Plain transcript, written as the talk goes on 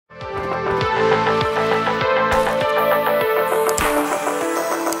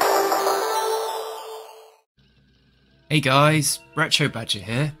Hey guys, Retro Badger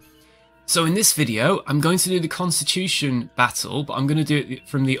here. So in this video, I'm going to do the Constitution battle, but I'm going to do it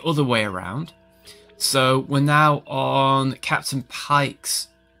from the other way around. So we're now on Captain Pike's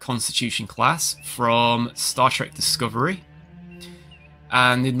Constitution class from Star Trek Discovery.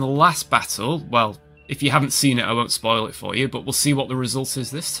 And in the last battle, well, if you haven't seen it, I won't spoil it for you, but we'll see what the result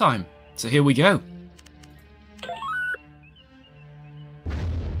is this time. So here we go.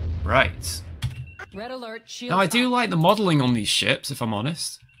 Right. Red alert, shield. Now I do like the modelling on these ships, if I'm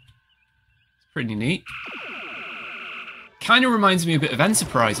honest. It's pretty neat. Kind of reminds me a bit of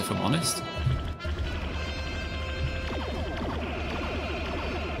Enterprise, if I'm honest.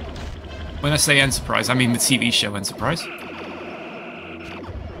 When I say Enterprise, I mean the TV show Enterprise.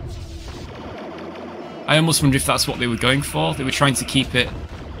 I almost wonder if that's what they were going for. They were trying to keep it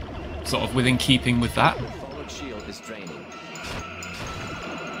sort of within keeping with that. Forward shield is draining.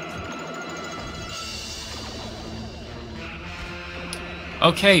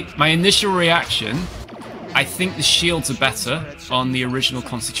 Okay, my initial reaction, I think the shields are better on the original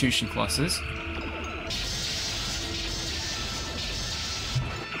Constitution classes.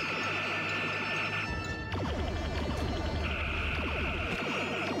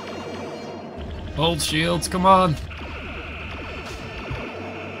 Hold shields, come on!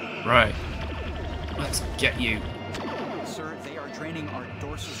 Right. Let's get you. Sir, they are draining our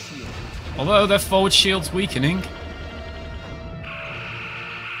dorsal shield. Although their forward shield's weakening.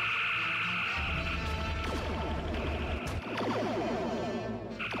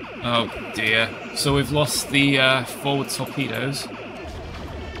 Oh dear. So we've lost the forward torpedoes.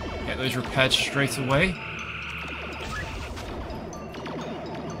 Get those repaired straight away.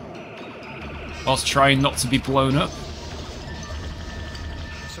 Whilst trying not to be blown up.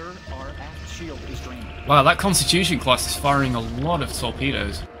 Sir, our aft shield is draining. Wow, that Constitution class is firing a lot of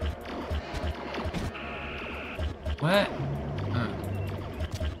torpedoes. Where?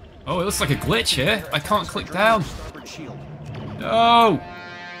 Oh, it looks like a glitch here. I can't click down. Starboard shield. No!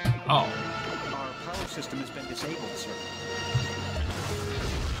 Oh. Our power system has been disabled, sir.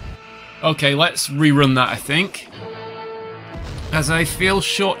 Okay, let's rerun that, I think. As I feel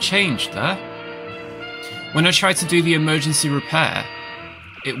shortchanged there. When I tried to do the emergency repair,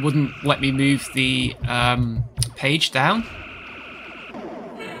 it wouldn't let me move the page down.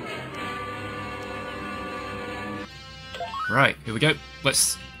 Right, here we go.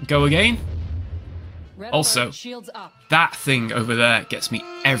 Let's go again. Red Also, alert, shields up. that thing over there gets me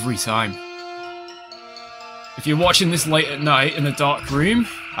every time. If you're watching this late at night in a dark room,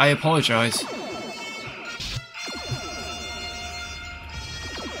 I apologise.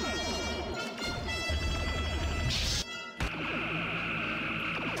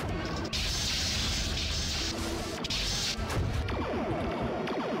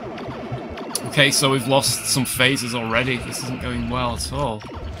 Okay, so we've lost some phases already. This isn't going well at all.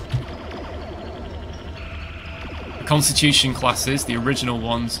 The Constitution classes, the original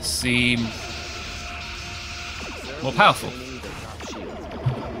ones, seem more powerful.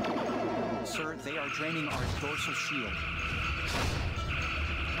 Sir, they are draining our dorsal shield.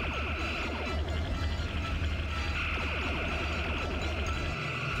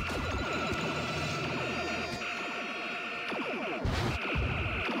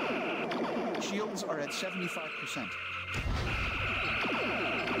 Shields are at 75%.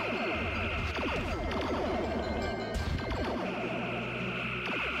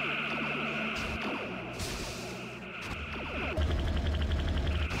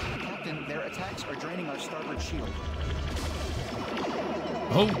 Captain, their attacks are draining our starboard shield.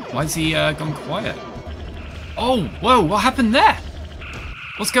 Oh, why's he gone quiet? Oh, whoa, what happened there?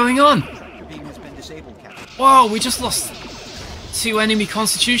 What's going on? Tractor beam has been disabled, Captain. Whoa, we just lost 2 enemy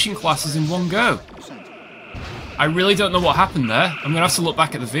Constitution classes in one go. I really don't know what happened there. I'm gonna have to look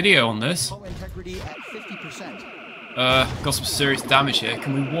back at the video on this. Hull integrity at 50%. Got some serious damage here.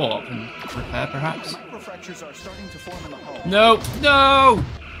 Can we warp and repair, perhaps? Microfractures are starting to form in the hull. No, no!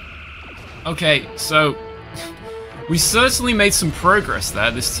 Okay, so we certainly made some progress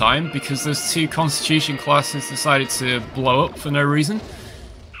there this time because those 2 Constitution classes decided to blow up for no reason.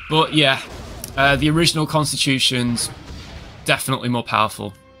 But yeah, the original Constitution's definitely more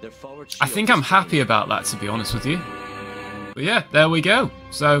powerful. I think I'm happy about that, to be honest with you. But yeah, there we go.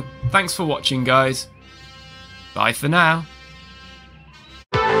 So, thanks for watching, guys. Bye for now.